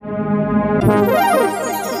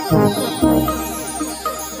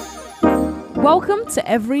Welcome to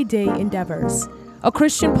Everyday Endeavors, a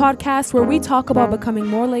Christian podcast where we talk about becoming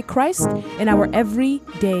more like Christ in our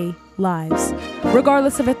everyday lives.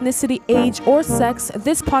 Regardless of ethnicity, age, or sex,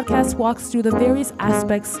 this podcast walks through the various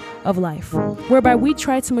aspects of life, whereby we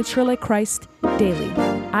try to mature like Christ daily.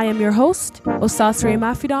 I am your host, Osasre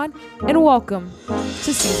Mafidon, and welcome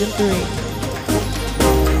to Season 3.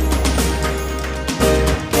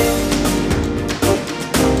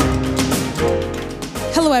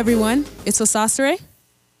 Hello everyone, it's Osasre.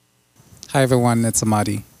 Hi everyone, it's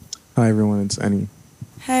Amadi. Hi everyone, it's Annie.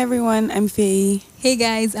 Hi everyone, I'm Faye. Hey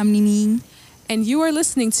guys, I'm Nini. And you are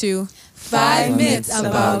listening to 5 Myths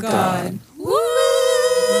About God. Woo!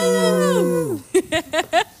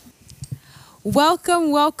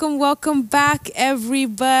 Welcome back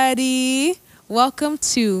everybody. Welcome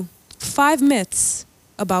to 5 Myths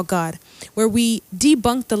About God, where we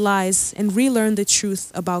debunk the lies and relearn the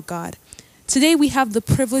truth about God. Today we have the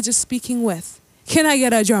privilege of speaking with, can I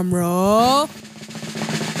get a drum roll?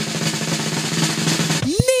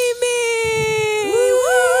 Nimi!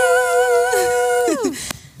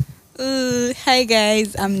 Hi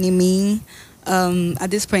guys, I'm Nimi.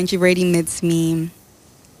 At this point you've already met me.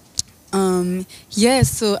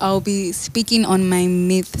 So I'll be speaking on my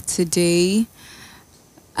myth today.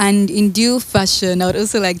 And in due fashion, I would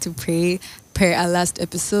also like to pray per our last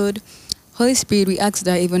episode. Holy Spirit, we ask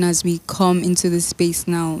that even as we come into this space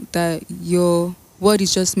now, that your word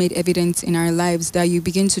is just made evident in our lives, that you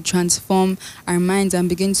begin to transform our minds and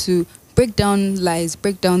begin to break down lies,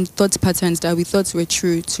 break down thought patterns that we thought were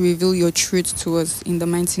true, to reveal your truth to us in the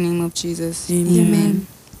mighty name of Jesus. Amen.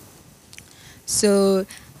 So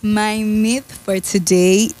my myth for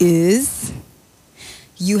today is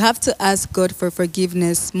you have to ask God for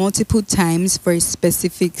forgiveness multiple times for a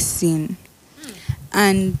specific sin.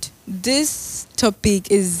 And this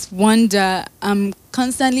topic is one that I'm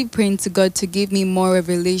constantly praying to God to give me more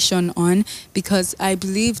revelation on, because I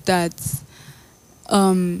believe that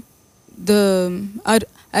I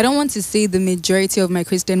don't want to say the majority of my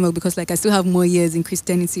Christian walk, because I still have more years in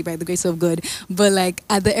Christianity by the grace of God, but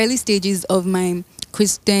at the early stages of my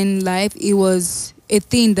Christian life, it was a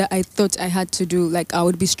thing that I thought I had to do. I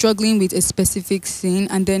would be struggling with a specific sin,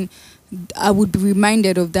 and then I would be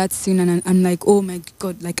reminded of that sin, and I'm like, oh my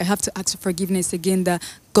God, I have to ask for forgiveness again, that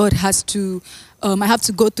God has to, I have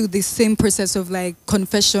to go through the same process of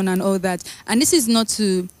confession and all that. And this is not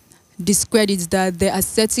to discredit that there are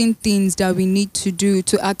certain things that we need to do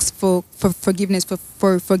to ask for forgiveness,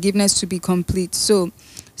 for forgiveness to be complete. So,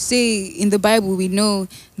 say in the Bible, we know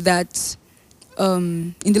that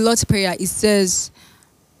in the Lord's Prayer, it says,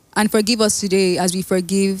 and forgive us today as we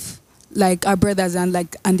forgive our brothers and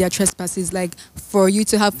their trespasses. For you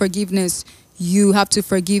to have forgiveness, you have to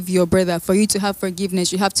forgive your brother. For you to have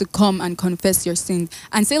forgiveness, you have to come and confess your sin.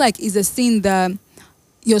 And say is a sin that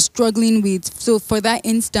you're struggling with. So for that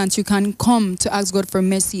instance, you can come to ask God for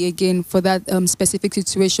mercy again for that specific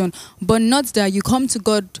situation. But not that you come to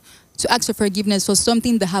God to ask for forgiveness for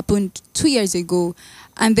something that happened 2 years ago,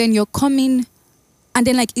 and then you're coming. And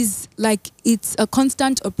then it's a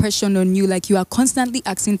constant oppression on you. You are constantly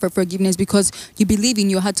asking for forgiveness because you believe in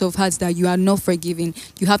your heart of hearts that you are not forgiven.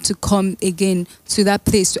 You have to come again to that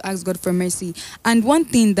place to ask God for mercy. And one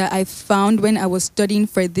thing that I found when I was studying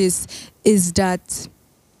for this is that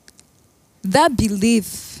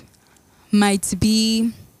belief might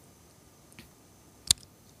be,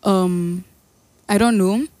 I don't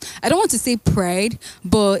know. I don't want to say pride,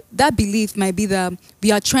 but that belief might be that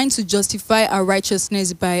we are trying to justify our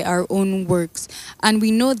righteousness by our own works. And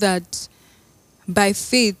we know that by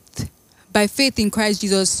faith in Christ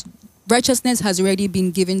Jesus, righteousness has already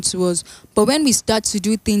been given to us. But when we start to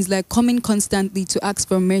do things like coming constantly to ask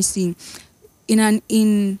for mercy, we are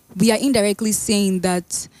indirectly saying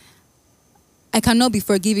that I cannot be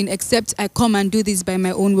forgiven except I come and do this by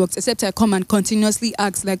my own works, except I come and continuously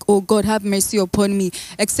ask oh God, have mercy upon me,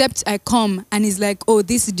 except I come and it's oh,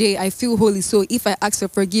 this day I feel holy, so if I ask for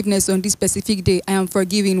forgiveness on this specific day, I am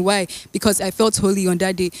forgiven. Why? Because I felt holy on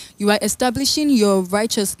that day. You are establishing your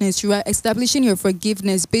righteousness, you are establishing your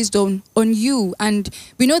forgiveness based on you. And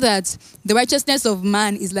we know that the righteousness of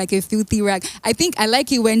man is like a filthy rag. I think I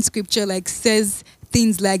like it when scripture says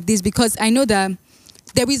things like this, because I know that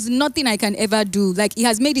there is nothing I can ever do. He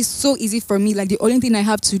has made it so easy for me. The only thing I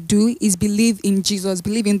have to do is believe in Jesus,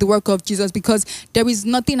 believe in the work of Jesus, because there is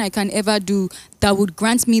nothing I can ever do that would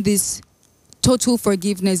grant me this total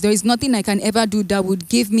forgiveness. There is nothing I can ever do that would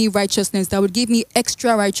give me righteousness, that would give me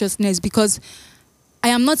extra righteousness, because I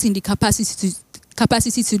am not in the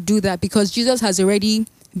capacity to do that, because Jesus has already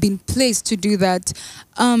been placed to do that.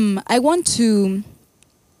 I want to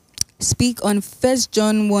speak on 1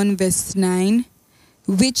 John 1 verse 9,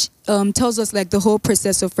 which tells us like the whole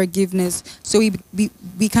process of forgiveness. So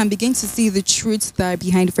we can begin to see the truths that are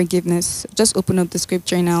behind forgiveness. Just open up the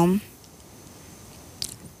scripture now.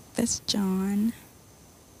 1 John.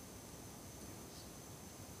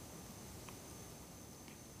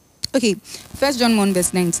 Okay, 1 John 1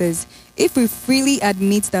 verse 9 says, if we freely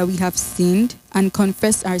admit that we have sinned and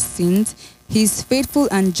confess our sins, he is faithful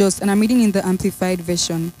and just, and I'm reading in the Amplified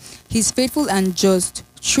Version. He is faithful and just,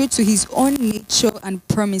 true to his own nature and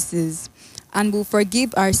promises, and will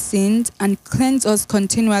forgive our sins and cleanse us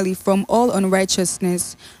continually from all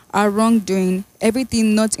unrighteousness, our wrongdoing,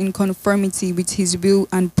 everything not in conformity with his will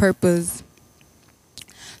and purpose.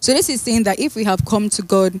 So this is saying that if we have come to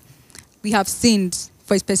God, we have sinned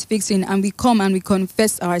for a specific sin, and we come and we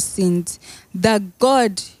confess our sins, that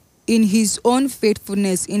God, in his own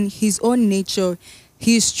faithfulness, in his own nature,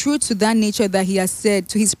 he is true to that nature that he has said,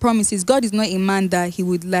 to his promises. God is not a man that he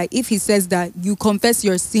would lie. If he says that you confess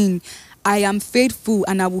your sin, I am faithful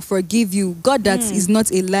and I will forgive you. God that is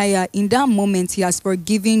not a liar. In that moment, he has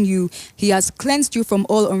forgiven you. He has cleansed you from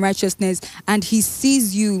all unrighteousness, and he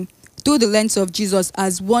sees you through the lens of Jesus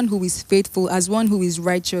as one who is faithful, as one who is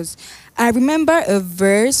righteous. I remember a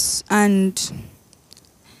verse, and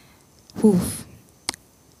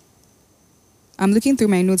I'm looking through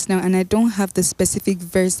my notes now, and I don't have the specific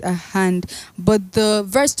verse at hand, but the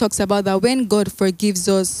verse talks about that when God forgives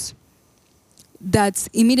us, that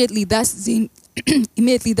immediately that sin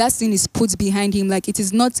is put behind him, like it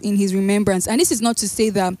is not in his remembrance. And this is not to say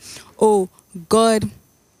that, oh, God,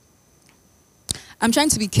 I'm trying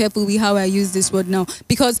to be careful with how I use this word now,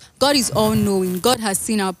 because God is all-knowing. God has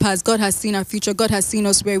seen our past. God has seen our future. God has seen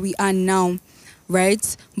us where we are now,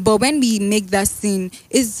 right? But when we make that sin,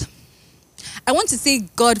 I want to say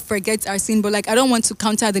God forgets our sin, but like I don't want to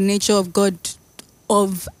counter the nature of God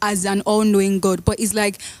as an all-knowing God. But it's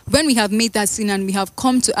like when we have made that sin and we have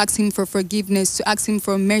come to ask him for forgiveness, to ask him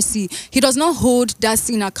for mercy, he does not hold that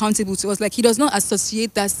sin accountable to us. Like he does not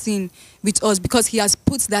associate that sin with us because he has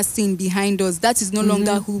put that sin behind us. That is no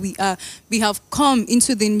longer who we are. We have come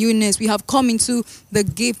into the newness. We have come into the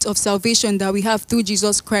gift of salvation that we have through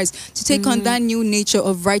Jesus Christ to take on that new nature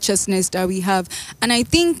of righteousness that we have. And I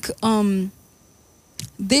think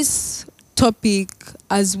this topic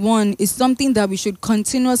as one is something that we should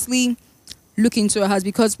continuously look into our hearts,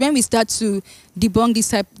 because when we start to debunk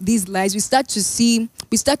these lies, we start to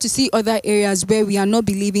see other areas where we are not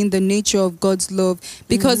believing the nature of God's love.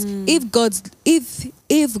 Because if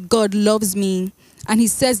God loves me and he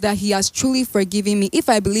says that he has truly forgiven me, if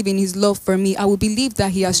I believe in his love for me, I will believe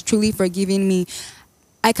that he has truly forgiven me.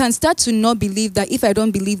 I can start to not believe that if I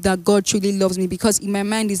don't believe that God truly loves me, because in my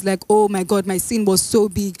mind it's like, oh my God, my sin was so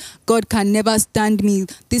big. God can never stand me.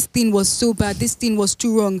 This thing was so bad. This thing was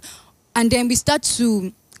too wrong. And then we start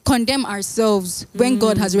to condemn ourselves when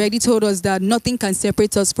God has already told us that nothing can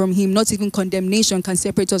separate us from him. Not even condemnation can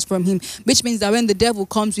separate us from him. Which means that when the devil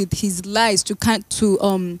comes with his lies to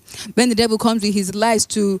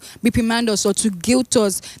reprimand us or to guilt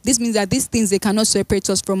us, this means that these things, they cannot separate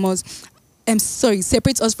us from us.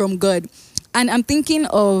 Separates us from God. And I'm thinking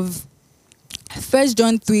of 1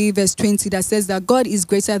 John 3 verse 20 that says that God is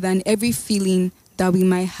greater than every feeling that we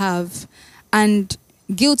might have. And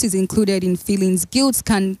guilt is included in feelings. Guilt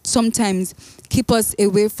can sometimes keep us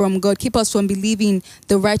away from God, keep us from believing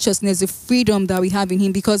the righteousness, the freedom that we have in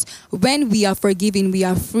him. Because when we are forgiven, we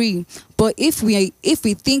are free. But if we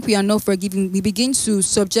think we are not forgiven, we begin to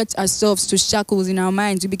subject ourselves to shackles in our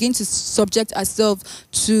minds. We begin to subject ourselves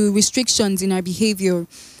to restrictions in our behavior.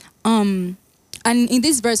 And in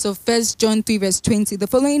this verse of 1 John 3 verse 20, the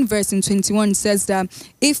following verse in 21 says that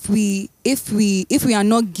if we are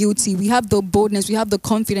not guilty, we have the boldness, we have the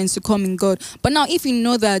confidence to come in God. But now if we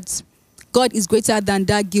know that God is greater than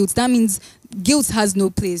that guilt, that means guilt has no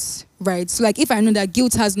place, right? So like if I know that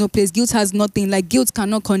guilt has no place, guilt has nothing, like guilt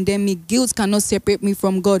cannot condemn me, guilt cannot separate me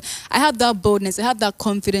from God, I have that boldness, I have that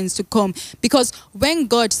confidence to come. Because when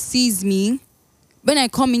God sees me, when I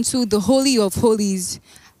come into the Holy of Holies,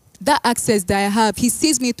 that access that I have, he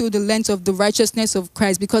sees me through the lens of the righteousness of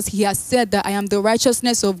Christ, because he has said that I am the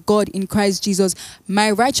righteousness of God in Christ Jesus.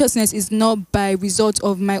 My righteousness is not by result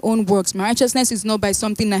of my own works. My righteousness is not by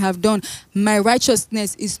something I have done. My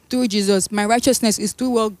righteousness is through Jesus. My righteousness is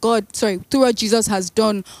through what Jesus has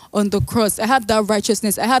done on the cross. I have that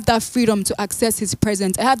righteousness. I have that freedom to access his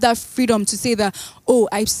presence. I have that freedom to say that, oh,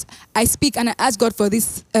 I speak and I ask God for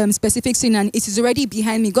this specific sin and it is already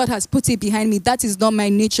behind me. God has put it behind me. That is not my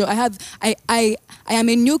nature. I am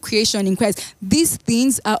a new creation in Christ. These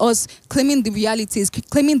things are us claiming the realities,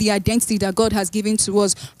 claiming the identity that God has given to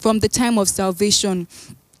us from the time of salvation.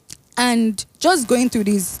 And just going through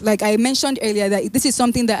this, like I mentioned earlier, that this is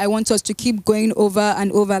something that I want us to keep going over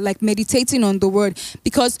and over, like meditating on the word,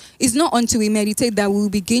 because it's not until we meditate that we'll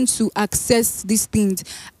begin to access these things.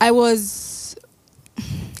 We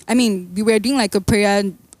were doing like a prayer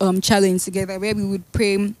challenge together where we would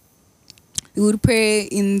pray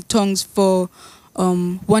in tongues for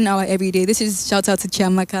 1 hour every day. This is shout out to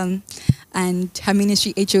Chiamaka and her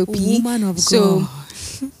ministry HOP. Woman of so,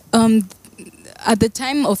 God. At the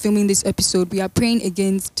time of filming this episode, we are praying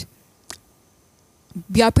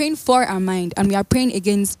for our mind, and we are praying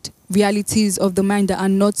against realities of the mind that are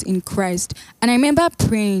not in Christ. And I remember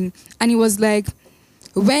praying, and it was like,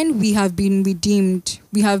 when we have been redeemed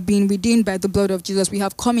by the blood of Jesus, we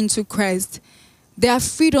have come into Christ. There are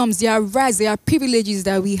freedoms, there are rights, there are privileges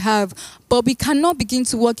that we have, but we cannot begin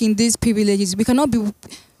to walk in these privileges. We cannot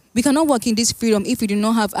walk in this freedom if we do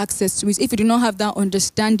not have access to it, if we do not have that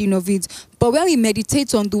understanding of it. But when we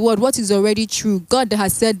meditate on the word, what is already true, God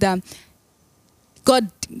has said that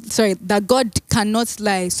God cannot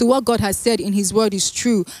lie. So what God has said in his word is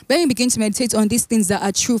true. When we begin to meditate on these things that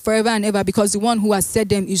are true forever and ever, because the one who has said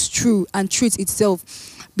them is true and truth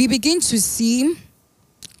itself, we begin to see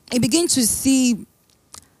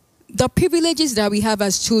the privileges that we have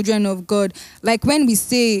as children of God. Like when we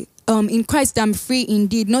say, in Christ I'm free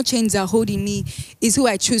indeed, no chains are holding me, is who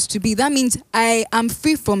I choose to be. That means I am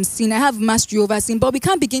free from sin. I have mastery over sin. But we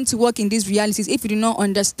can't begin to work in these realities if we do not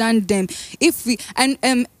understand them.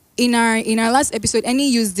 In our last episode, Annie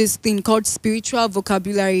used this thing called spiritual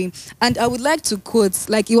vocabulary, and I would like to quote,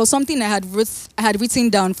 like it was something I had written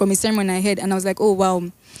down from a sermon I heard, and I was like, oh wow.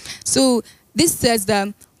 So this says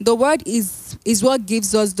that the word is what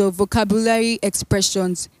gives us the vocabulary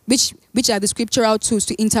expressions, which are the scriptural tools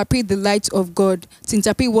to interpret the light of God, to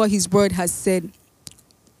interpret what his word has said.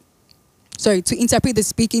 To interpret the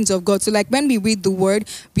speakings of God. So like when we read the word,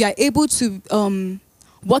 we are able to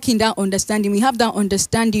walk in that understanding. We have that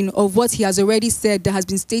understanding of what he has already said that has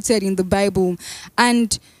been stated in the Bible.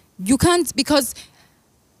 And you can't, because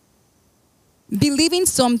believing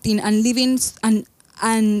something and living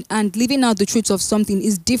and living out the truth of something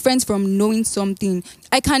is different from knowing something.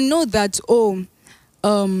 I can know that,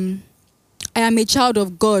 I am a child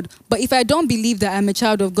of God, but if I don't believe that I'm a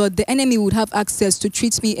child of God, the enemy would have access to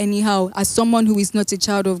treat me anyhow as someone who is not a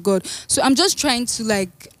child of God. So I'm just trying to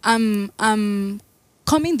I'm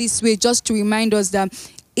coming this way just to remind us that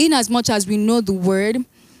in as much as we know the word,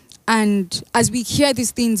 and as we hear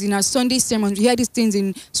these things in our Sunday sermons, we hear these things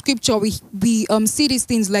in scripture, we see these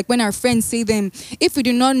things like when our friends say them, if we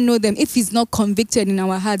do not know them, if it's not convicted in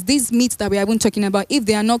our hearts, these myths that we have been talking about, if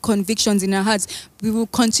they are not convictions in our hearts, we will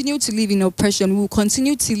continue to live in oppression. We will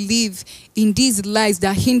continue to live in these lies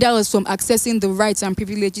that hinder us from accessing the rights and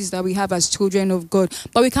privileges that we have as children of God.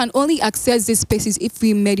 But we can only access these spaces if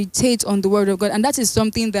we meditate on the word of God. And that is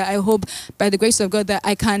something that I hope, by the grace of God, that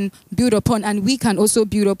I can build upon, and we can also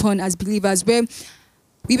build upon as believers, where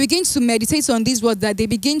we begin to meditate on these words, that they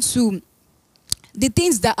begin to, the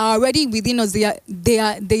things that are already within us, they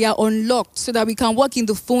are unlocked so that we can walk in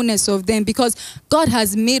the fullness of them, because God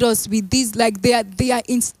has made us with these, like they are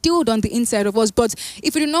instilled on the inside of us. But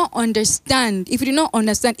if we do not understand, if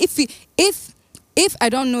I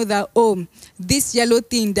don't know that, this yellow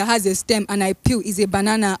thing that has a stem and I peel is a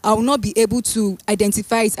banana, I will not be able to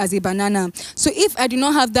identify it as a banana. So if I do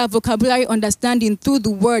not have that vocabulary understanding through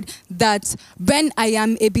the word, that when I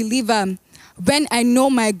am a believer, when I know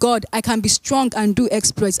my God, I can be strong and do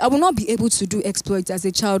exploits, I will not be able to do exploits as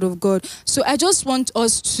a child of God. So I just want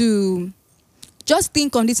us to just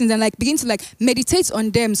think on these things and begin to meditate on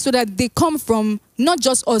them, so that they come from not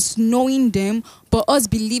just us knowing them, but us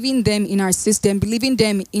believing them in our system, believing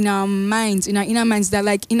them in our minds, in our inner minds,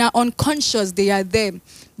 that in our unconscious they are there.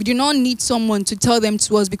 We do not need someone to tell them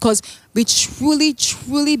to us, because we truly,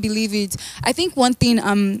 truly believe it. I think one thing,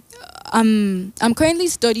 I'm currently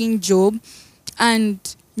studying Job, and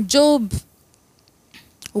Job,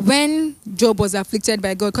 when Job was afflicted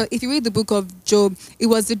by God, because if you read the book of Job, it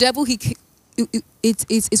was the devil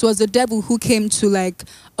it was the devil who came to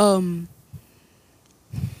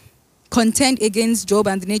contend against Job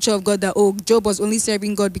and the nature of God, that Job was only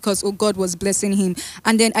serving God because God was blessing him.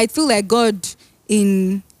 And then I feel like God,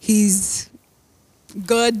 in his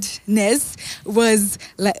godness, was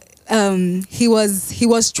he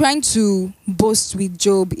was trying to boast with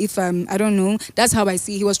Job. If I don't know, that's how I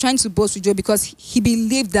see. He was trying to boast with Job because he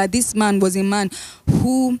believed that this man was a man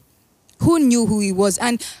who who knew who he was.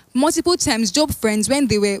 And multiple times, Job friends, when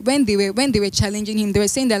they were challenging him, they were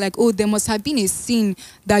saying that like, oh, there must have been a sin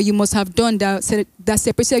that you must have done that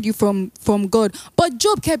separated you from God. But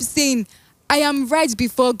Job kept saying, I am right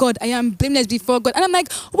before God. I am blameless before God. And I'm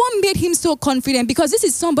like, what made him so confident? Because this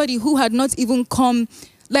is somebody who had not even come,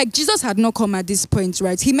 like Jesus had not come at this point,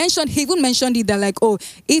 right? He even mentioned it that like, oh,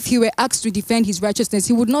 if he were asked to defend his righteousness,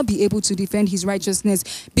 he would not be able to defend his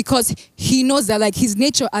righteousness because he knows that like his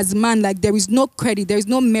nature as man, like there is no credit, there is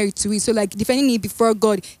no merit to it. So like defending it before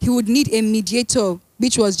God, he would need a mediator,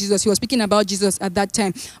 which was Jesus. He was speaking about Jesus at that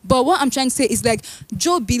time. But what I'm trying to say is like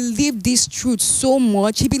Job believed this truth so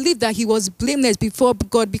much. He believed that he was blameless before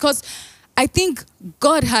God because I think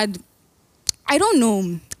God had, I don't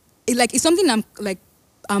know, it's something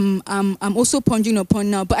I'm also pondering upon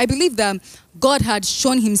now, but I believe that God had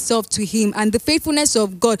shown himself to him and the faithfulness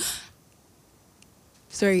of God.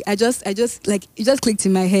 Sorry, it just clicked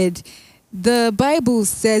in my head. The Bible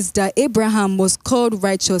says that Abraham was called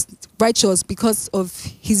righteous because of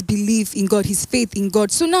his belief in God, his faith in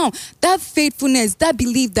God. So now that faithfulness, that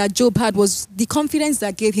belief that Job had was the confidence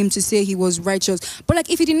that gave him to say he was righteous. But like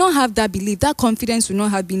if he did not have that belief, that confidence would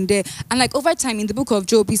not have been there. And like over time in the book of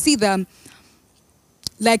Job, we see that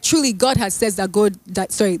like truly God has said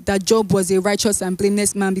that Job was a righteous and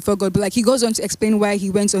blameless man before God. But like he goes on to explain why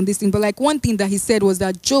he went on this thing. But like one thing that he said was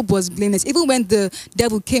that Job was blameless. Even when the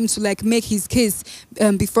devil came to like make his case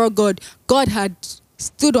before God, God had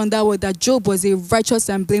stood on that word that Job was a righteous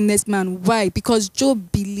and blameless man. Why? Because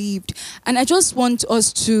Job believed. And I just want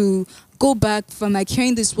us to go back from like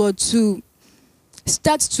hearing this word to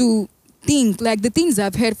start to think, like the things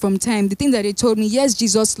I've heard from time, the things that they told me, yes,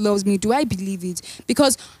 Jesus loves me. Do I believe it?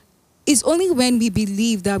 Because it's only when we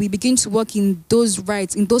believe that we begin to walk in those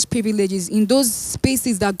rights, in those privileges, in those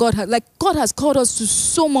spaces that God has called us to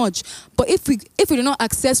so much. But if we do not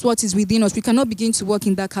access what is within us, we cannot begin to walk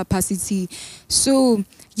in that capacity. So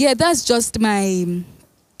yeah, that's just my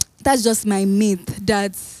myth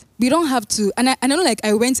that we don't have to. And I know like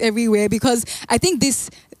I went everywhere because I think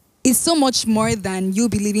this is so much more than you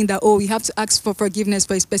believing that, oh, we have to ask for forgiveness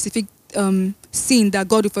for a specific sin that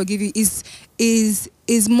God will forgive you.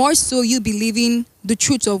 Is more so you believing the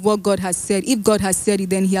truth of what God has said. If God has said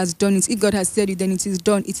it, then he has done it. If God has said it, then it is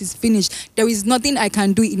done. It is finished. There is nothing I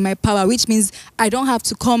can do in my power, which means I don't have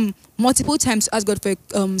to come multiple times to ask God for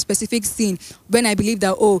a specific sin when I believe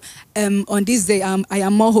that, on this day I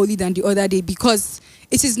am more holy than the other day, because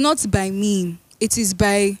it is not by me. It is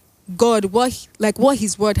by God, what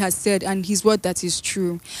his word has said, and his word that is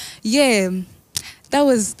true. Yeah, that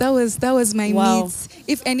was my needs.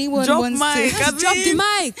 If anyone wants mic, to drop the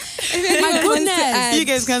mic. My goodness, you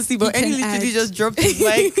guys can't see, but Any literally just dropped his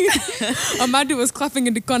mic. Amadu was clapping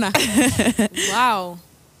in the corner. Wow.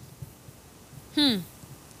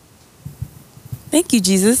 Thank you,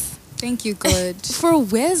 Jesus. Thank you, God. For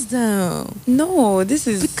wisdom. No, this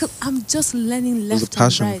is because I'm just learning left. It was a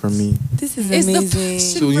passion and right. for me. This is It's amazing.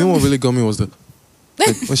 So you know what really got me was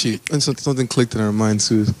when something clicked in her mind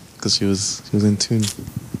too, because she was in tune.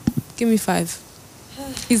 Give me 5.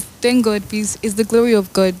 Thank God, please. It's the glory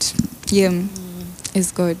of God. Yeah,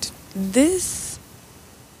 it's God. This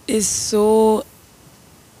is so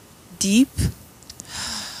deep.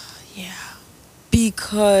 Yeah.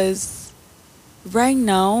 Because right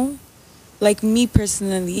now, like me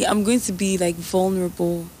personally, I'm going to be like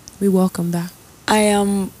vulnerable. We welcome that. I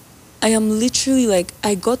am literally like,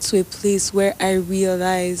 I got to a place where I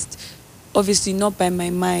realized, obviously not by my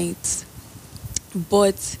might,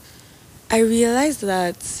 but I realized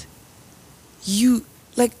that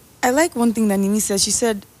I like one thing that Nini said. She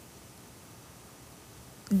said,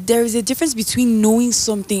 there is a difference between knowing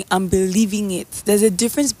something and believing it. There's a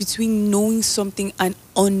difference between knowing something and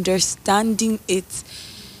understanding it.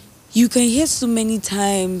 You can hear so many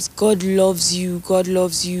times, God loves you, God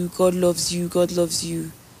loves you, God loves you, God loves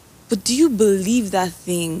you. But do you believe that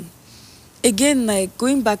thing? Again, like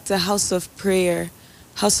going back to House of Prayer,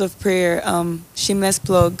 shameless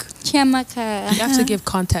plug. Chiamaka. You have to give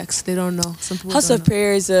context. They don't know. Some people House don't of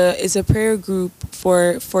Prayer is a prayer group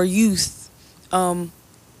for youth all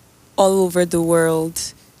over the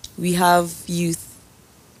world. We have youth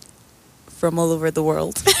from all over the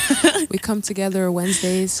world. We come together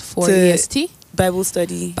Wednesdays for To EST. Bible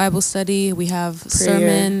study. We have Prayer.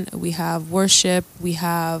 sermon. We have worship. We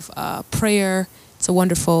have prayer. It's a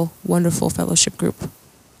wonderful, wonderful fellowship group.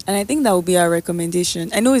 And I think that will be our recommendation.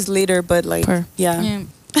 I know it's later, but like, yeah. Yeah.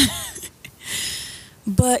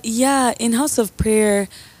 But yeah, in House of Prayer,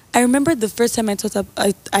 I remember the first time I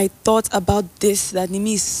thought about this that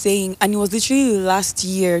Nimi is saying, and it was literally last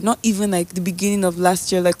year, not even like the beginning of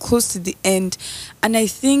last year, like close to the end. And I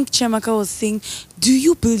think Chiamaka was saying, do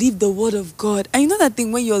you believe the word of God? And you know that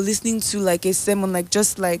thing when you're listening to like a sermon, like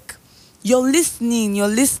just like you're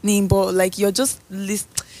listening, but like you're just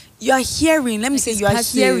you are hearing. Let me say you are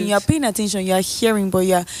hearing. You are paying attention. You are hearing, but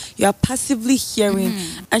you are passively hearing.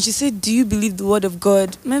 And she said, "Do you believe the word of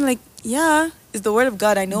God?" Man, like, yeah, it's the word of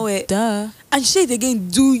God. I know it. Duh. And she said again,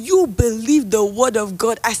 "Do you believe the word of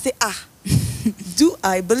God?" I say, do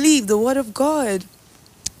I believe the word of God?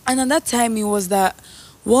 And at that time, it was that.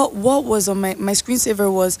 What was on my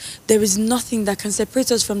screensaver was, there is nothing that can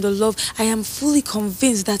separate us from the love. I am fully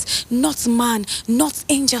convinced that not man, not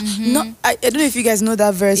angel, not... I don't know if you guys know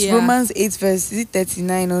that verse. Yeah. Romans 8 verse, is it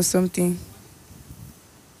 39 or something?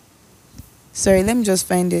 Sorry, let me just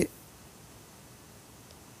find it.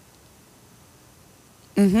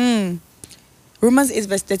 Romans 8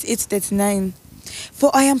 verse 38, 39.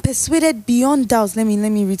 For I am persuaded beyond doubt. Let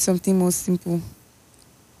me read something more simple.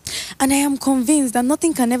 And I am convinced that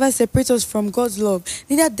nothing can ever separate us from God's love.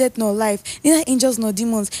 Neither death nor life, neither angels nor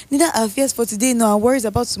demons, neither our fears for today nor our worries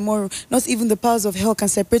about tomorrow, not even the powers of hell can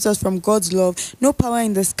separate us from God's love. No power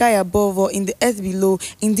in the sky above or in the earth below.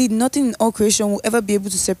 Indeed, nothing in all creation will ever be able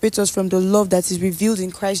to separate us from the love that is revealed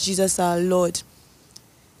in Christ Jesus our Lord.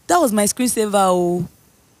 That was my screensaver. Oh.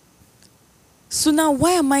 So now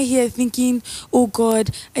why am I here thinking, oh God,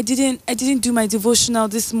 I didn't do my devotional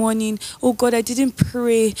this morning. Oh God, I didn't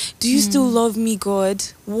pray. Do you still love me, God?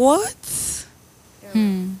 What?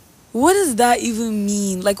 What does that even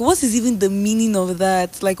mean? Like, what is even the meaning of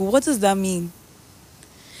that? Like, what does that mean?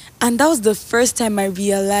 And that was the first time I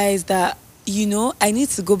realized that, you know, I need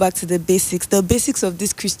to go back to the basics of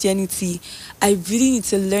this Christianity. I really need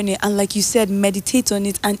to learn it. And like you said, meditate on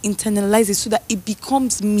it and internalize it so that it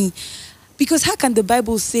becomes me. Because how can the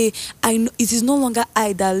Bible say, I know it is no longer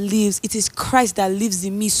I that lives, it is Christ that lives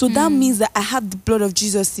in me. So that means that I have the blood of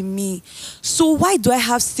Jesus in me. So why do I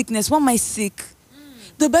have sickness? Why am I sick?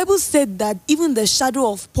 The Bible said that even the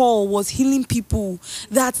shadow of Paul was healing people.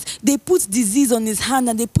 That they put disease on his hand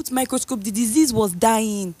and they put microscope. The disease was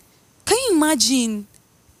dying. Can you imagine?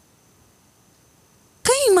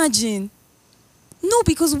 Can you imagine? No,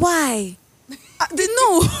 because why?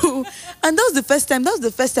 No. And that was the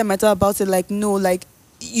first time I thought about it. Like, no, like,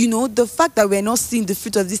 you know, the fact that we're not seeing the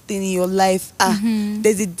fruit of this thing in your life,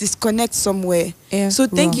 there's a disconnect somewhere. Yeah, so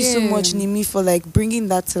thank you so Yeah. much, Nimi, for like bringing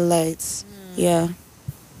that to light. Yeah.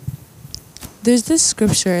 There's this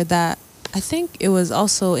scripture that I think it was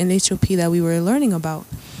also in HOP that we were learning about.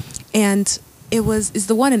 And it's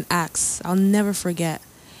the one in Acts. I'll never forget.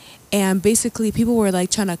 And basically people were like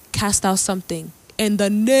trying to cast out something in the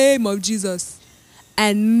name of Jesus.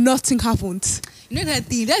 And nothing happened. You know that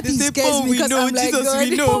thing scares "Oh, me we because know, I'm like, Jesus, God,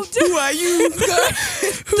 we know. Who are you? God,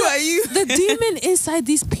 who are you?" The demon inside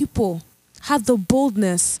these people had the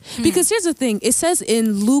boldness. Because here's the thing. It says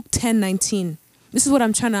in Luke 10:19. This is what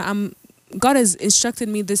God has instructed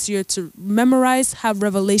me this year to memorize, have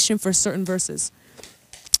revelation for certain verses.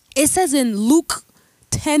 It says in Luke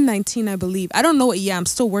 10:19, I believe. I don't know what I'm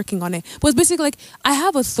still working on it. But it's basically like, I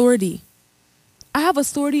have authority. I have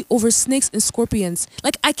authority over snakes and scorpions.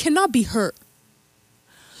 Like, I cannot be hurt.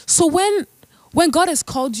 So when God has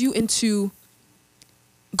called you into,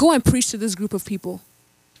 go and preach to this group of people.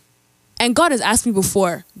 And God has asked me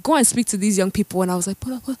before, go and speak to these young people. And I was like,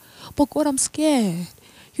 but God, I'm scared.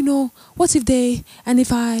 You know, what if they, and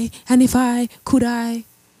if I, could I?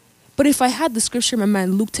 But if I had the scripture in my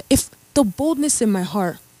mind, Luke, if the boldness in my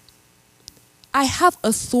heart, I have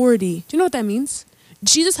authority. Do you know what that means?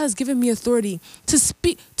 Jesus has given me authority to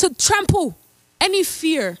speak, to trample any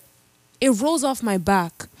fear. It rolls off my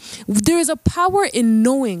back. There is a power in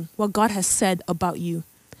knowing what God has said about you.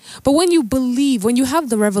 But when you believe, when you have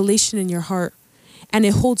the revelation in your heart and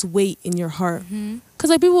it holds weight in your heart, because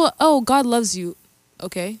like people, oh, God loves you.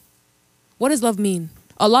 Okay. What does love mean?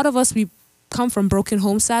 A lot of us, we come from broken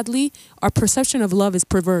homes, sadly. Our perception of love is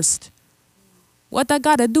perverse. What that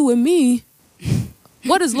got to do with me?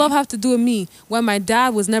 What does love have to do with me? When my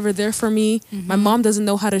dad was never there for me, my mom doesn't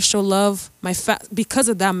know how to show love. Because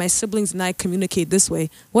of that, my siblings and I communicate this way.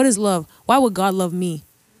 What is love? Why would God love me?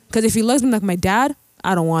 Because if he loves me like my dad,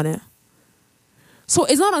 I don't want it. So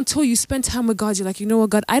it's not until you spend time with God, you're like, you know what,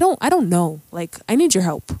 God, I don't know. Like, I need your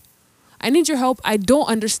help. I need your help. I don't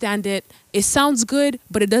understand it. It sounds good,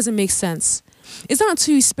 but it doesn't make sense. It's not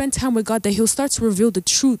until you spend time with God that he'll start to reveal the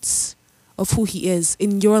truths of who he is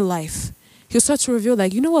in your life. He'll start to reveal,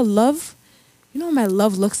 like, you know what love? You know what my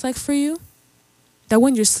love looks like for you? That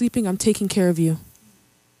when you're sleeping, I'm taking care of you.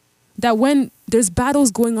 That when there's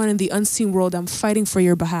battles going on in the unseen world, I'm fighting for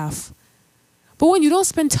your behalf. But when you don't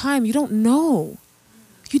spend time, you don't know.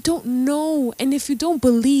 You don't know. And if you don't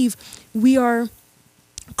believe, we are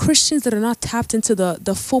Christians that are not tapped into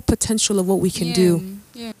the full potential of what we can do.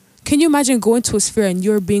 Yeah. Can you imagine going to a sphere and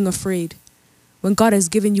you're being afraid when God has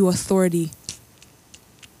given you authority?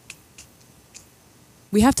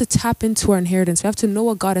 We have to tap into our inheritance. We have to know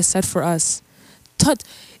what God has said for us.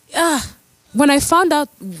 When I found out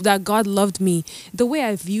that God loved me, the way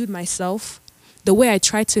I viewed myself, the way I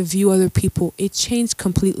tried to view other people, it changed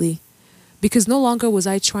completely. Because no longer was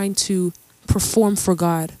I trying to perform for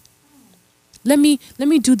God. Let me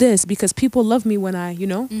do this because people love me when I,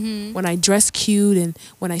 when I dress cute and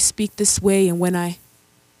when I speak this way and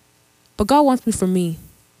but God wants me for me.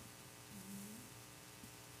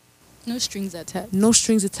 No strings attached. No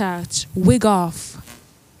strings attached. Wig off.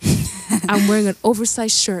 I'm wearing an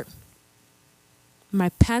oversized shirt. My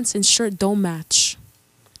pants and shirt don't match.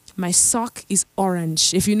 My sock is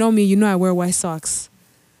orange. If you know me, you know I wear white socks.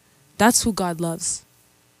 That's who God loves.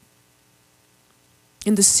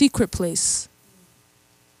 In the secret place,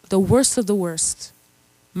 the worst of the worst,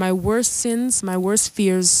 my worst sins, my worst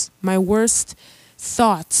fears, my worst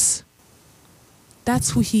thoughts,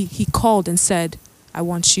 that's who he called and said, I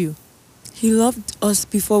want you. He loved us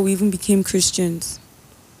before we even became Christians.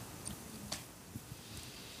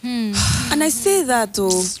 And I say that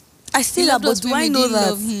though. I say that, but do I know that?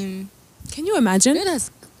 Love him. Can you imagine?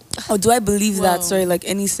 Or do I believe Wow. that? Sorry, like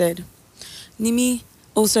Annie said. Nimi,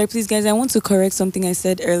 oh sorry, please guys, I want to correct something I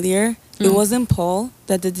said earlier. It wasn't Paul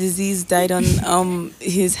that the disease died on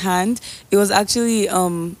his hand. It was actually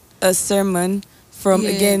a sermon from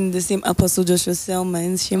again the same Apostle Joshua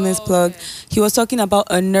Selman's shameless plug. Okay. He was talking about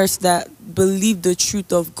a nurse that believed the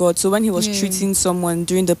truth of God. So when he was treating someone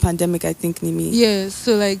during the pandemic, I think Nimi. Yeah,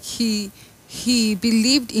 so like he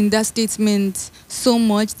believed in that statement so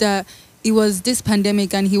much that it was this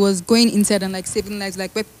pandemic and he was going inside and like saving lives,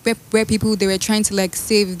 like where people, they were trying to like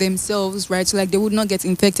save themselves, right? So like they would not get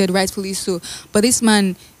infected, rightfully so. But this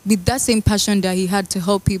man, with that same passion that he had to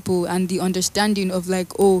help people and the understanding of like,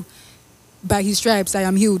 oh, by his stripes I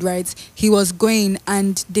am healed, right? He was going,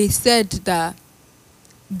 and they said that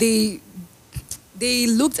they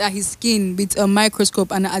looked at his skin with a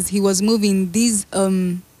microscope, and as he was moving, these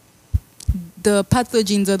the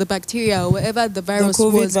pathogens or the bacteria or whatever the virus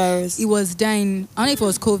COVID was, virus. it was dying. I don't know if it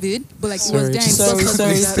was COVID, but like it was Sorry, dying. just- Sorry, because of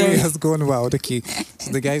sorry, that. The story sorry. has gone wild. Okay,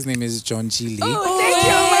 so the guy's name is John G. Lee.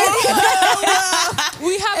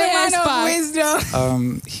 We have a man of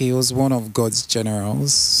wisdom. He was one of God's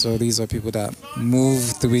generals. So these are people that move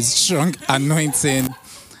through his strong anointing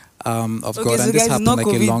of Okay, God. so And this guys, it's happened not like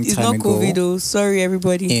COVID. a long It's time not ago COVID though. Sorry,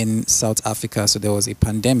 everybody. in South Africa. So there was a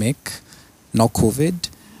pandemic, not COVID,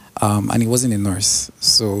 and he wasn't a nurse.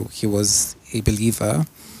 So he was a believer.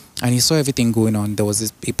 And he saw everything going on. There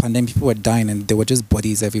was a pandemic, people were dying, and there were just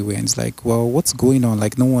bodies everywhere. And it's like, well, what's going on?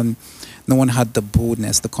 Like, no one had the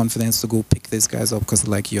boldness, the confidence to go pick these guys up because,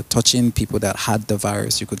 like, you're touching people that had the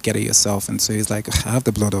virus. You could get it yourself. And so he's like, I have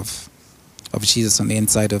the blood of Jesus on the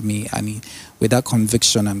inside of me. And with that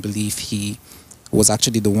conviction and belief, he was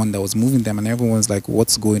actually the one that was moving them. And everyone's like,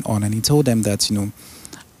 what's going on? And he told them that,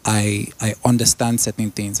 I understand certain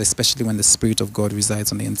things, especially when the Spirit of God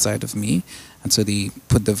resides on the inside of me. And so they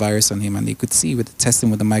put the virus on him, and they could see with the testing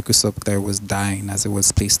with the microscope that it was dying as it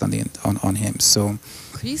was placed on him. So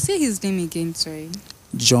Could you say his name again? Sorry.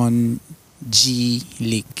 John G.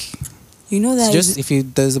 Leake. You know that So just if you,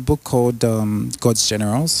 there's a book called God's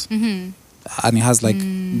Generals, and it has like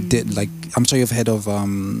I'm sure you've heard of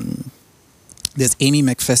there's Amy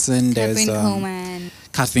McPherson, there's Catherine Coleman.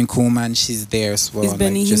 Catherine Coleman, she's there as well. Is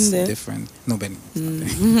Benny like just Hinn there? different. No, Benny.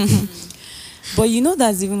 but you know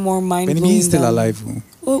that's even more mind Benny blowing. is still alive. Oh.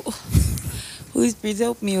 Oh, Holy Spirit,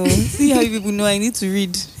 help me. Oh. See how you people know I need to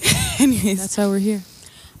read. Anyways. That's why we're here.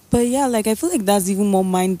 But yeah, like I feel like that's even more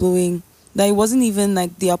mind blowing. That it wasn't even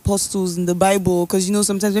like the apostles in the Bible, because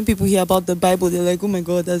sometimes when people hear about the Bible, they're like, "Oh my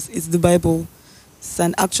God, it's the Bible." It's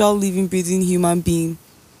an actual living, breathing human being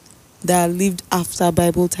that lived after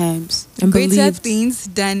Bible times. And Greater believed. things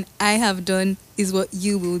than I have done is what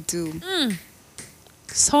you will do.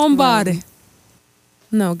 Somebody.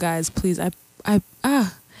 No, guys, please.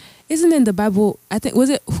 Isn't it in the Bible? I think, was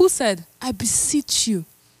it, who said, I beseech you.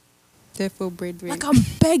 Therefore, brethren. Like, I'm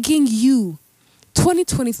begging you.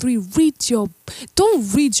 2023,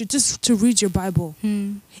 just to read your Bible.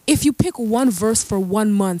 If you pick one verse for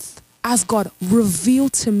 1 month, ask God, reveal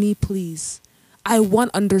to me, please. I want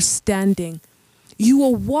understanding. You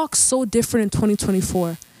will walk so different in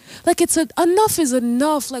 2024. Like, enough is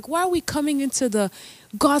enough. Like, why are we coming into the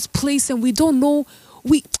God's place and we don't know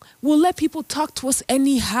we'll let people talk to us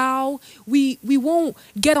anyhow. We won't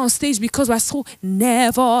get on stage because we're so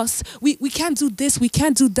nervous. We can't do this, we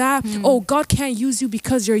can't do that. Oh, God can't use you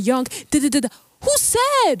because you're young. Who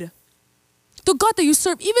said? The God that you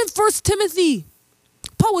serve. Even First Timothy,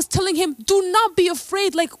 Paul was telling him, do not be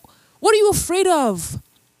afraid. Like, what are you afraid of?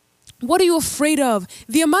 What are you afraid of?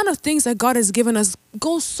 The amount of things that God has given us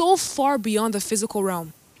goes so far beyond the physical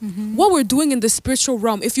realm. What we're doing in the spiritual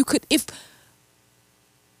realm,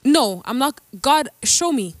 no, I'm not, God,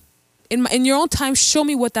 show me. In your own time, show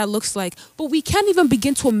me what that looks like. But we can't even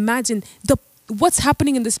begin to imagine what's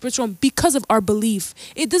happening in the spiritual realm because of our belief.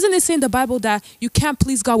 It doesn't say in the Bible that you can't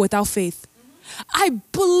please God without faith. I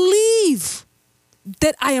believe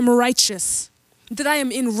that I am righteous, that I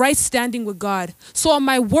am in right standing with God. So on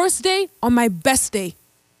my worst day, on my best day,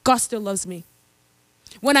 God still loves me.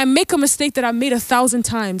 When I make a mistake that I've made 1,000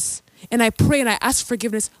 times and I pray and I ask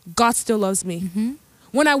forgiveness, God still loves me.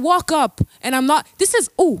 When I walk up and I'm not,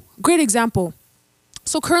 great example.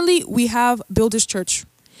 So currently we have Builders Church,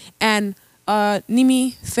 and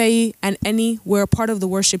Nimi, Faye, and Eni were a part of the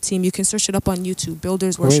worship team. You can search it up on YouTube,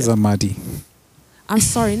 Builders Worship. Where's Amadi? I'm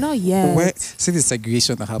sorry, not yet. See the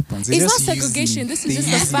segregation that happens. It's not segregation. This is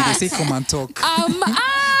just a fact. They say come and talk.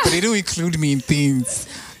 But they don't include me in things.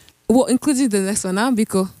 Well, including the next one,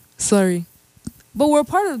 Biko. Sorry. But we're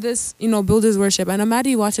part of this, Builders Worship. And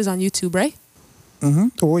Amadi watches on YouTube, right?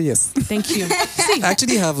 Oh, yes. Thank you. I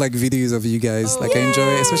actually have like videos of you guys. I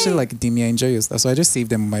enjoy, especially like Dimi, I enjoy your stuff. So I just save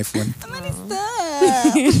them on my phone.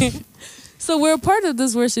 So we're a part of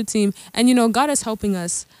this worship team. And, God is helping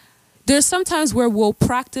us. There's some times where we'll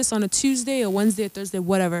practice on a Tuesday, a Wednesday, a Thursday,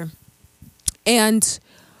 whatever. And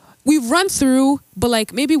we run through,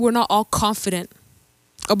 but maybe we're not all confident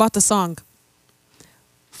about the song.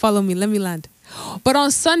 Follow me, let me land. But on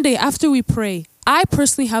Sunday, after we pray, I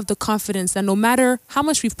personally have the confidence that no matter how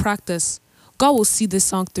much we've practiced, God will see this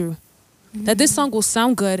song through. That this song will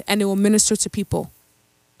sound good and it will minister to people.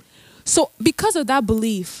 So because of that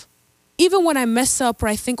belief, even when I mess up or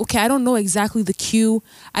I think, okay, I don't know exactly the cue,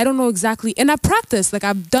 I don't know exactly, and I've practiced,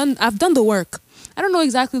 I've done the work. I don't know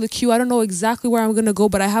exactly the cue, I don't know exactly where I'm gonna go,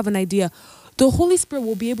 but I have an idea. The Holy Spirit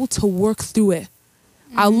will be able to work through it.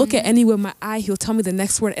 I'll look at Eni with my eye, he'll tell me the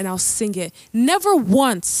next word and I'll sing it. Never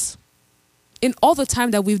once, in all the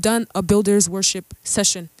time that we've done a Builders Worship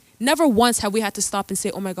session, never once have we had to stop and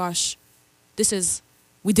say, oh my gosh,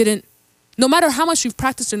 no matter how much we've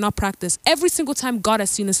practiced or not practiced, every single time God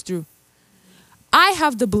has seen us through. I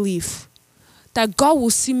have the belief that God will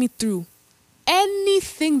see me through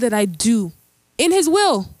anything that I do in His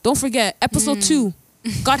will. Don't forget, episode 2,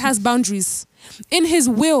 God has boundaries. In His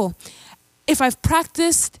will, if I've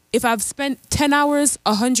practiced, if I've spent 10 hours,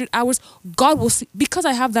 100 hours, God will see, because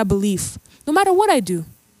I have that belief. No matter what I do,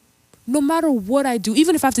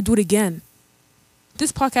 even if I have to do it again.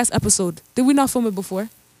 This podcast episode, did we not film it before?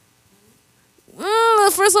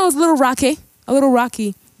 The first one was a little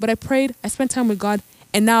rocky, but I prayed, I spent time with God,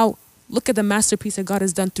 and now look at the masterpiece that God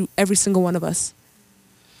has done through every single one of us.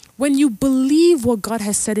 When you believe what God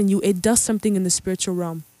has said in you, it does something in the spiritual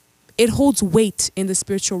realm. It holds weight in the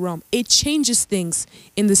spiritual realm. It changes things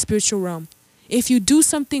in the spiritual realm. If you do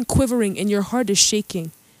something quivering and your heart is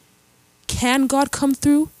shaking, can God come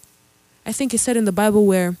through? I think it said in the Bible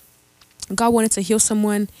where God wanted to heal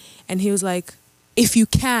someone and He was like, if you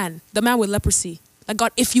can, the man with leprosy, like,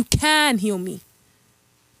 God, if you can heal me.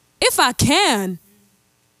 If I can.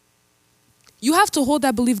 You have to hold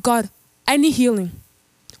that belief, God, I need healing.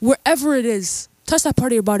 Wherever it is, touch that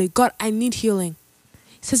part of your body. God, I need healing.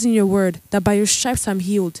 It says in your word that by your stripes I'm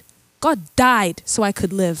healed. God died so I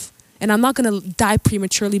could live. And I'm not going to die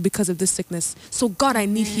prematurely because of this sickness. So God, I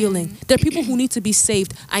need healing. There are people who need to be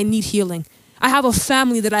saved. I need healing. I have a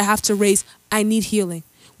family that I have to raise. I need healing.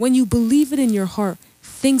 When you believe it in your heart,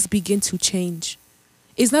 things begin to change.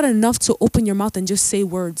 It's not enough to open your mouth and just say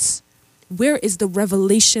words. Where is the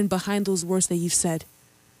revelation behind those words that you've said?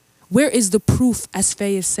 Where is the proof, as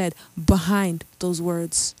Faye has said, behind those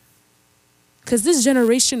words? Because this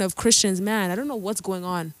generation of Christians, man, I don't know what's going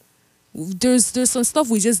on. There's some stuff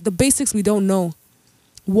the basics we don't know.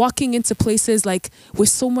 Walking into places with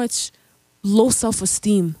so much low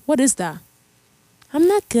self-esteem. What is that? I'm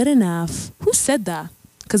not good enough. Who said that?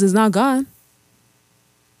 Because it's not God.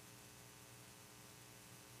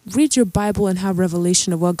 Read your Bible and have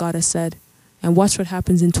revelation of what God has said. And watch what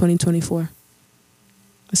happens in 2024.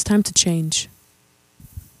 It's time to change.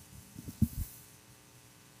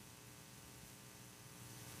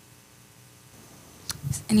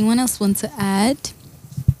 Does anyone else want to add?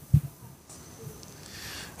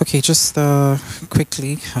 Okay, just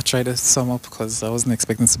quickly, I'll try to sum up because I wasn't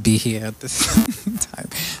expecting to be here at this time.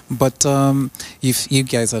 But you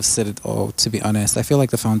guys have said it all, to be honest. I feel like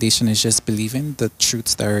the foundation is just believing the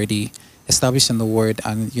truths that are already established in the Word.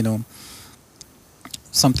 And,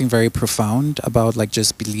 something very profound about like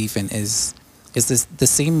just believing is this the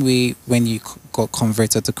same way when you got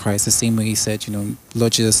converted to Christ, the same way he said,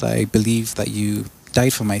 Lord Jesus, I believe that you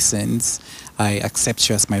died for my sins. I accept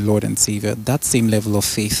you as my Lord and Savior. That same level of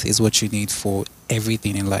faith is what you need for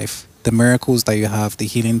everything in life. The miracles that you have, the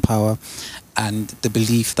healing power, and the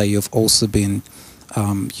belief that you've also been,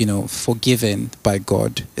 forgiven by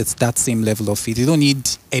God. It's that same level of faith. You don't need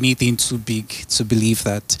anything too big to believe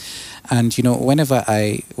that. And whenever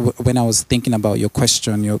when I was thinking about your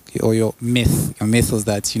question, your myth was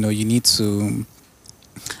that you need to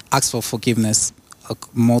ask for forgiveness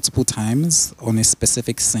multiple times on a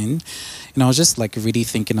specific sin. I was just like really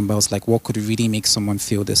thinking about like what could really make someone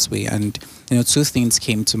feel this way. And two things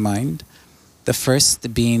came to mind. The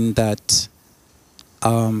first being that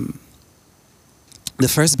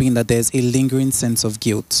there's a lingering sense of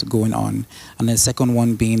guilt going on, and the second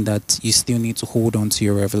one being that you still need to hold on to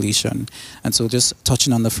your revelation. And so just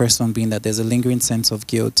touching on the first one being that there's a lingering sense of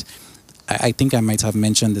guilt, I think I might have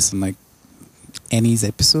mentioned this in like Annie's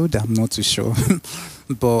episode, I'm not too sure.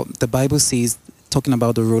 But the Bible says, talking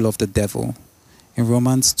about the role of the devil, in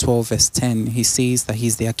Romans 12 verse 10, he says that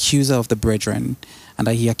he's the accuser of the brethren and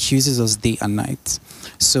that he accuses us day and night.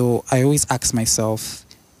 So I always ask myself,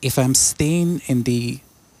 if I'm staying in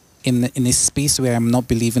a space where I'm not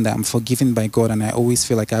believing that I'm forgiven by God, and I always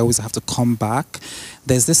feel like I always have to come back,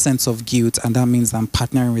 there's this sense of guilt, and that means I'm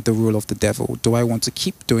partnering with the rule of the devil. Do I want to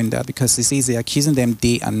keep doing that? Because he says they're accusing them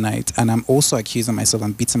day and night, and I'm also accusing myself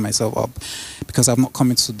and beating myself up because I've not come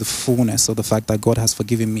into the fullness of the fact that God has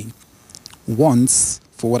forgiven me once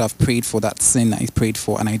for what I've prayed for, that sin I prayed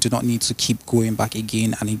for, and I do not need to keep going back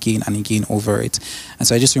again and again and again over it. And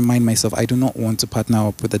so I just remind myself, I do not want to partner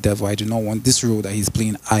up with the devil. I do not want this role that he's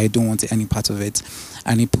playing. I don't want any part of it.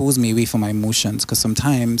 And he pulls me away from my emotions, because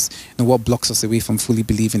sometimes what blocks us away from fully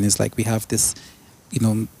believing is like we have this,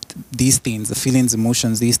 these things, the feelings,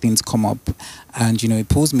 emotions, these things come up, and it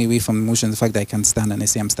pulls me away from emotions, the fact that I can stand and I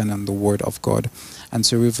say I'm standing on the word of God. And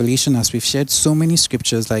so Revelation, as we've shared so many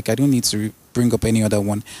scriptures, like I don't need to bring up any other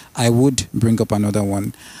one. I would bring up another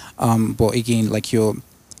one, but again, like the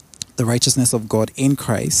righteousness of God in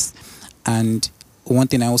Christ. And one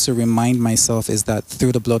thing I also remind myself is that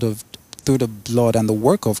through the blood and the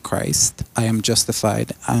work of Christ, I am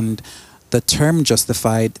justified. And the term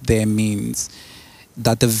justified there means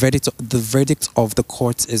that the verdict of the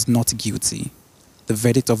court is not guilty. The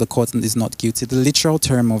verdict of the court is not guilty. The literal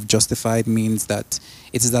term of justified means that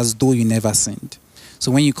it is as though you never sinned.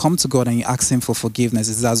 So when you come to God and you ask him for forgiveness,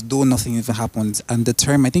 it's as though nothing even happened. And the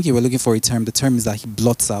term, I think you were looking for a term, the term is that he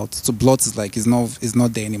blots out. So blots is like, is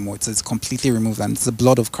not there anymore. It's completely removed, and it's the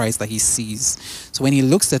blood of Christ that he sees. So when he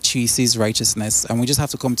looks at you, he sees righteousness. And we just have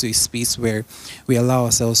to come to a space where we allow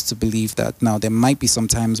ourselves to believe that. Now, there might be some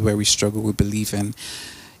times where we struggle with believing.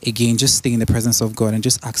 Again, just stay in the presence of God and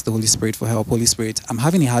just ask the Holy Spirit for help. Holy Spirit, I'm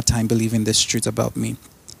having a hard time believing this truth about me.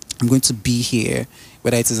 I'm going to be here,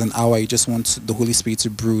 whether it is an hour, you just want the Holy Spirit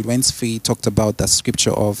to brood. When Sfi talked about that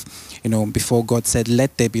scripture of, before God said,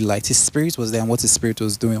 let there be light, his spirit was there, and what his spirit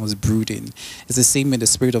was doing was brooding. It's the same way the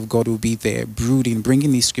Spirit of God will be there, brooding,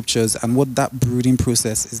 bringing these scriptures. And what that brooding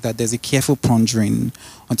process is, that there's a careful pondering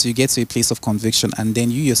until you get to a place of conviction, and then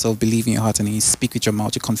you yourself believe in your heart and you speak with your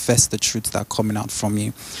mouth, you confess the truths that are coming out from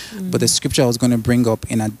you. But the scripture I was going to bring up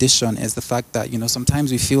in addition is the fact that,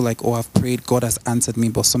 sometimes we feel like, oh, I've prayed, God has answered me,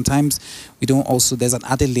 but sometimes we don't also, there's an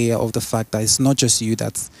added layer of the fact that it's not just you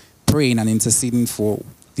that's praying and interceding for,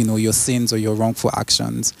 your sins or your wrongful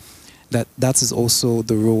actions. That is also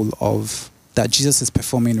the role of that Jesus is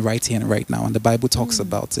performing right here and right now, and the Bible talks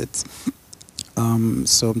about it.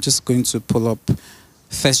 So I'm just going to pull up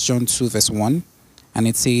 1 John 2 verse 1, and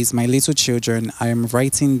it says, my little children, I am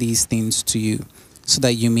writing these things to you so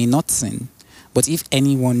that you may not sin. But if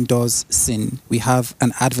anyone does sin, we have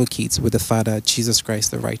an advocate with the Father, Jesus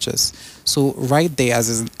Christ the righteous. So right there,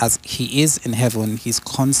 as he is in heaven, he's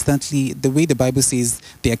constantly, the way the Bible says,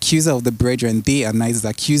 the accuser of the brethren day and night is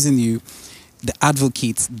accusing you. The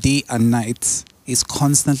advocate day and night is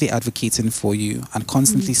constantly advocating for you and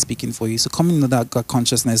constantly speaking for you. So coming into that God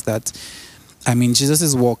consciousness that,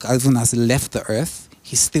 Jesus' walk, even as he left the earth,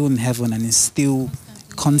 he's still in heaven and is still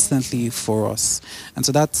constantly for us. And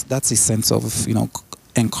so that's a sense of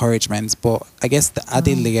encouragement. But I guess the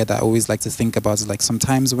added layer that I always like to think about is like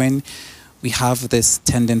sometimes when we have this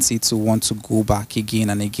tendency to want to go back again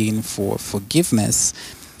and again for forgiveness,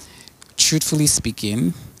 truthfully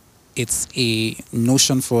speaking, it's a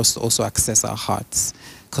notion for us to also access our hearts.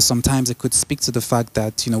 Because sometimes it could speak to the fact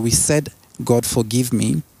that, we said, God forgive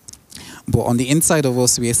me, but on the inside of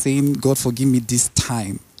us, we are saying, God forgive me this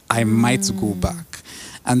time. I might go back.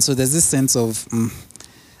 And so there's this sense of,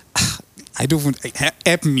 I don't want,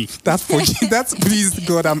 help me. That's please,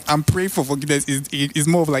 God, I'm praying for forgiveness. Is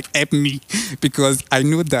more of like, help me. Because I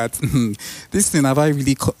know that this thing, have I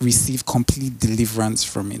really received complete deliverance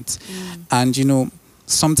from it? And,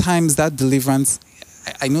 sometimes that deliverance,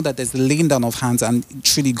 I know that there's the laying down of hands and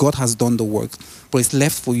truly God has done the work. But it's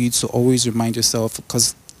left for you to always remind yourself,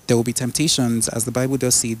 because there will be temptations, as the Bible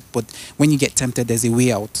does say, but when you get tempted, there's a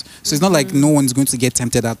way out. So it's not like no one's going to get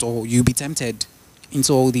tempted at all. You'll be tempted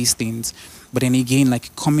into all these things. But then again,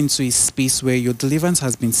 like, come into a space where your deliverance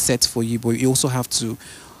has been set for you, but you also have to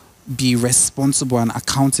be responsible and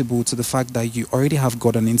accountable to the fact that you already have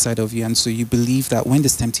God on the inside of you. And so you believe that when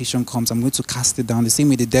this temptation comes, I'm going to cast it down the same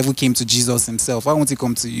way the devil came to Jesus himself. Why won't he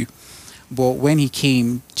come to you? But when he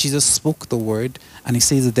came, Jesus spoke the word, and he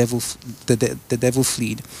says the devil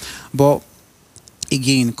fled. But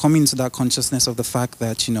again, coming to that consciousness of the fact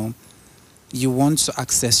that, you want to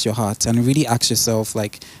access your heart and really ask yourself,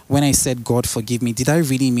 like, when I said, God forgive me, did I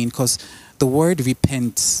really mean? Because the word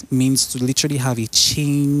repent means to literally have a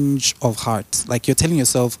change of heart. Like, you're telling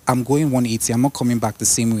yourself, I'm going 180. I'm not coming back the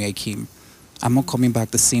same way I came. I'm not coming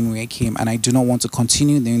back the same way I came. And I do not want to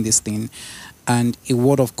continue doing this thing. And a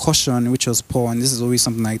word of caution, which was Paul, and this is always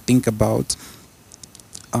something I think about.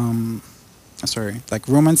 Like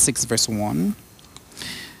Romans 6 verse 1.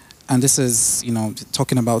 And this is,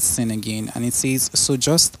 talking about sin again. And it says, so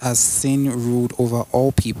just as sin ruled over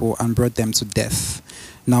all people and brought them to death,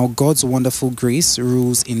 now God's wonderful grace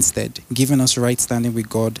rules instead, giving us right standing with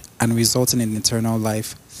God and resulting in eternal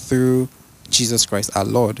life through Jesus Christ our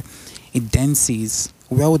Lord. It then says,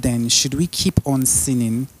 well then, should we keep on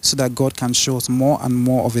sinning so that God can show us more and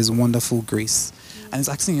more of his wonderful grace? And it's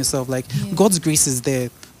asking yourself, like, God's grace is there,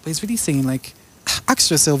 but it's really saying, like,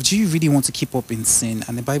 ask yourself, do you really want to keep up in sin?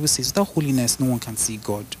 And the Bible says, without holiness, no one can see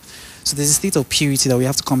God. So there's a state of purity that we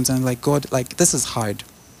have to come to, and like, God, like, this is hard.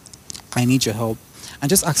 I need your help. And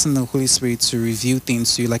just asking the Holy Spirit to reveal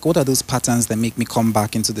things to you, like, what are those patterns that make me come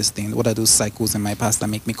back into this thing? What are those cycles in my past that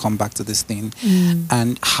make me come back to this thing?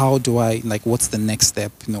 And how do I, like, what's the next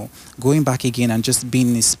step? Going back again and just being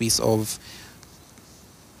in a space of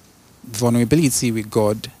vulnerability with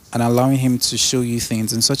God and allowing him to show you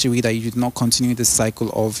things in such a way that you do not continue this cycle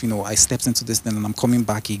of, I stepped into this thing and I'm coming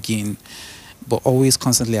back again, but always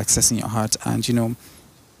constantly accessing your heart. And,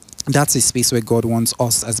 that's a space where God wants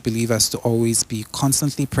us as believers to always be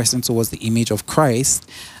constantly pressing towards the image of Christ,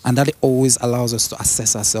 and that it always allows us to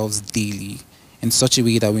assess ourselves daily in such a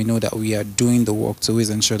way that we know that we are doing the work to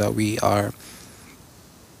always ensure that we are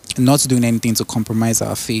not doing anything to compromise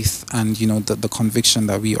our faith and, the conviction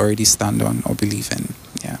that we already stand on or believe in.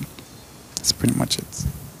 Yeah, that's pretty much it.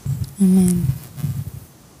 Amen.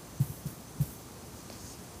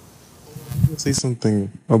 I'll say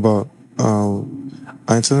something about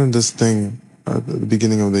I attended this thing at the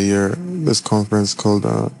beginning of the year, this conference called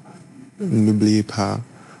N'oubliez pas,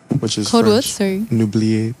 which is Called French. what? Sorry.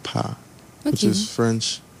 N'oubliez pas, which Okay. is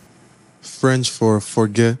French for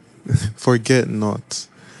forget, forget not.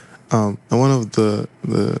 And one of the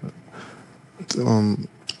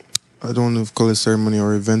I don't know if call it ceremony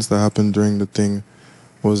or events that happened during the thing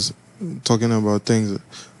was talking about things.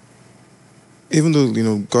 Even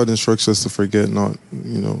though, God instructs us to forget not,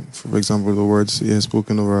 for example, the words he has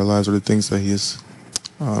spoken over our lives or the things that he has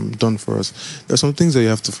done for us. There are some things that you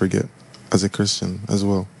have to forget as a Christian as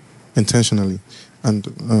well, intentionally. And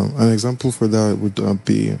an example for that would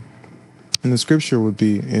be, in the scripture would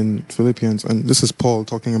be in Philippians, and this is Paul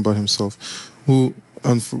talking about himself,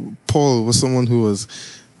 Paul was someone who was,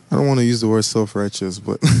 I don't want to use the word self-righteous,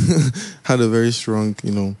 but had a very strong,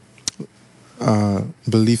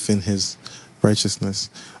 belief in his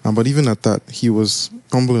righteousness. But even at that, he was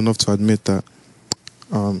humble enough to admit that.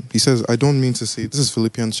 He says, I don't mean to say, this is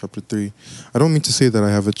Philippians chapter 3, I don't mean to say that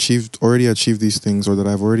I have already achieved these things or that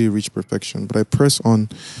I've already reached perfection, but I press on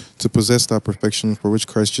to possess that perfection for which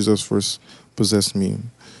Christ Jesus first possessed me.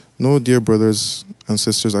 No, dear brothers and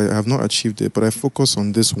sisters, I have not achieved it, but I focus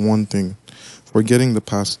on this one thing, forgetting the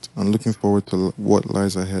past and looking forward to what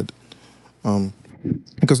lies ahead.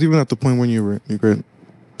 Because even at the point when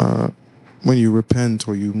when you repent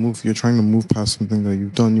or you're trying to move past something that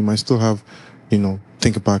you've done, you might still have,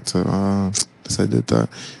 think back to, this I did that,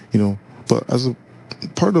 but as a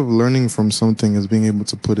part of learning from something is being able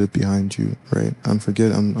to put it behind you, right? And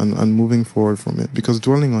forget and moving forward from it, because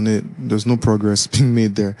dwelling on it, there's no progress being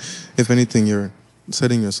made there. If anything, you're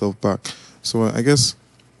setting yourself back. So I guess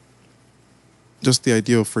just the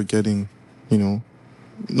idea of forgetting, not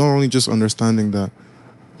only just understanding that,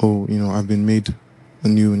 oh, I've been made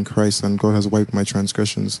anew in Christ and God has wiped my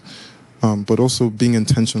transgressions, but also being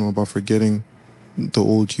intentional about forgetting the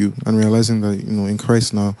old you and realizing that, in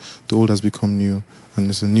Christ now, the old has become new and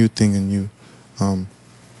there's a new thing in you.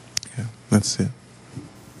 Yeah, that's it.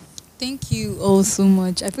 Thank you all so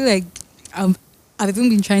much. I feel like I've even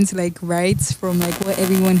been trying to write from what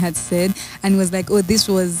everyone had said, and it was oh, this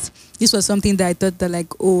was something that I thought that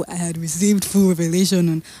I had received full revelation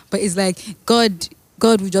on, but it's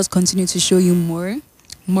God will just continue to show you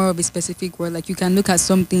more of a specific word. You can look at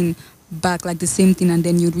something back the same thing, and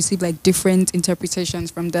then you'd receive different interpretations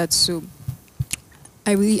from that. So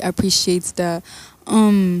I really appreciate that.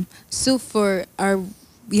 So for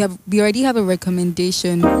we already have a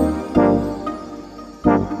recommendation,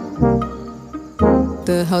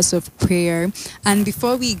 the House of Prayer. And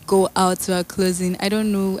before we go out to our closing, I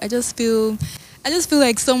don't know, I just feel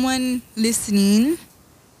like someone listening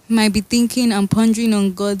might be thinking and pondering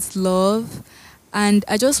on God's love. And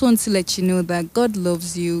I just want to let you know that God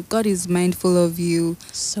loves you. God is mindful of you.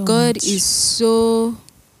 God is so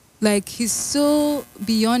he's so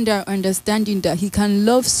beyond our understanding that he can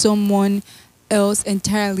love someone else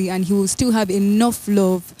entirely and he will still have enough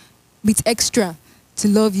love with extra to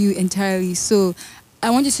love you entirely. So I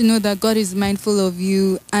want you to know that God is mindful of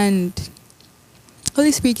you, and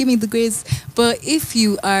Holy Spirit, give me the grace. But if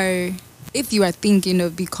you are thinking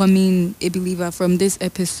of becoming a believer from this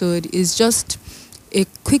episode, is just a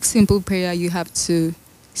quick simple prayer you have to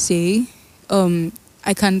say.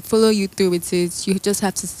 I can follow you through with it. You just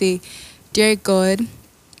have to say, "Dear God,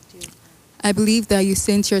 I believe that you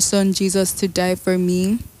sent your son Jesus to die for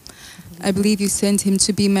me. I believe you sent him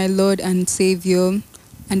to be my Lord and Savior,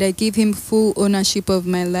 and I give him full ownership of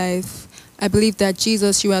my life. I believe that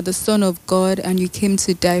Jesus, you are the Son of God and you came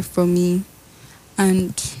to die for me."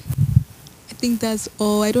 And I think that's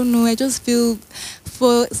all. I don't know. I just feel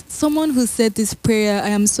for someone who said this prayer, I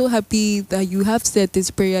am so happy that you have said this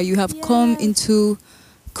prayer. You have come into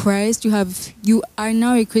Christ. You are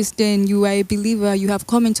now a Christian. You are a believer. You have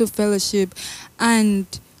come into fellowship, and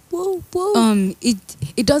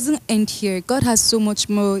it doesn't end here. God has so much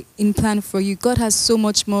more in plan for you. God has so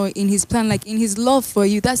much more in his plan, in his love for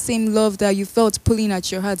you, that same love that you felt pulling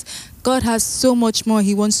at your heart. God has so much more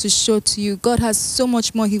he wants to show to you. God has so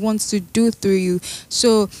much more he wants to do through you.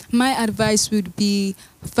 So my advice would be,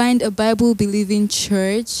 find a Bible-believing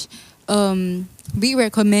church. We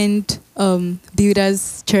recommend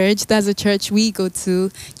Builders Church. That's a church we go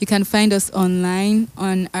to. You can find us online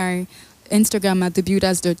on our Instagram at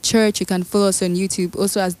thebuilders.church. You can follow us on YouTube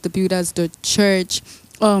also as thebuilders.church.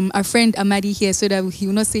 Our friend Amadi here, so that he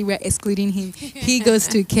will not say we're excluding him. He goes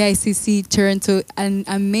to KICC Toronto, an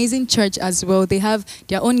amazing church as well. They have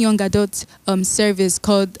their own young adult service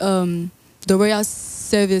called the Royal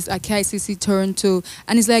Service at KICC Toronto.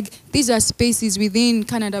 And it's these are spaces within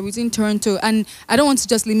Canada, within Toronto. And I don't want to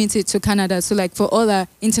just limit it to Canada. So for all our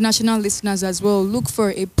international listeners as well, look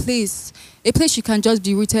for a place you can just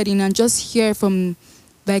be rooted in and just hear from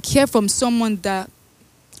someone, a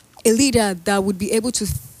leader that would be able to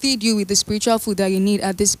feed you with the spiritual food that you need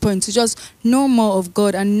at this point, to just know more of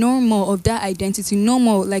God and know more of that identity, know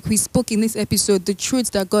more, we spoke in this episode, the truths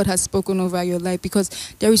that God has spoken over your life, because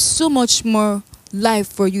there is so much more life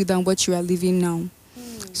for you than what you are living now.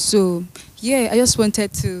 So, yeah, I just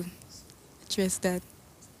wanted to address that.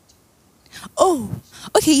 Oh,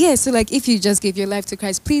 okay, yeah. So, if you just gave your life to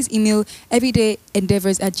Christ, please email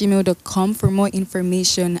everydayendevors@gmail.com for more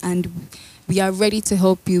information, and we are ready to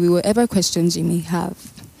help you with whatever questions you may have.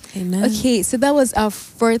 Amen. Okay, so that was our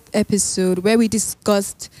 4th episode where we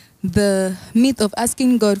discussed the myth of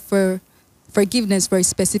asking God for forgiveness for a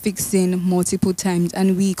specific sin multiple times,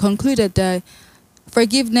 and we concluded that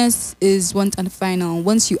forgiveness is once and final.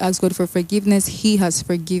 Once you ask God for forgiveness, he has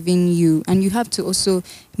forgiven you. And you have to also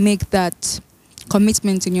make that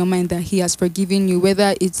commitment in your mind that he has forgiven you,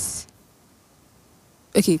 whether it's...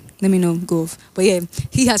 Okay, let me know, go off. But yeah,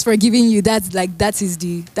 he has forgiven you. That is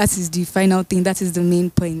the final thing. That is the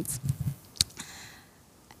main point.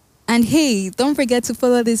 And hey, don't forget to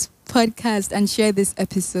follow this podcast and share this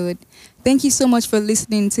episode. Thank you so much for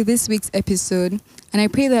listening to this week's episode. And I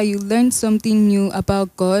pray that you learned something new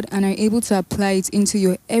about God and are able to apply it into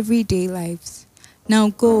your everyday lives.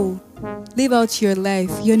 Now go, live out your life,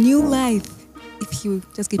 your new life, if you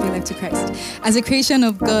just give your life to Christ, as a creation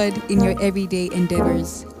of God in your everyday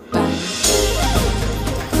endeavors. Bye.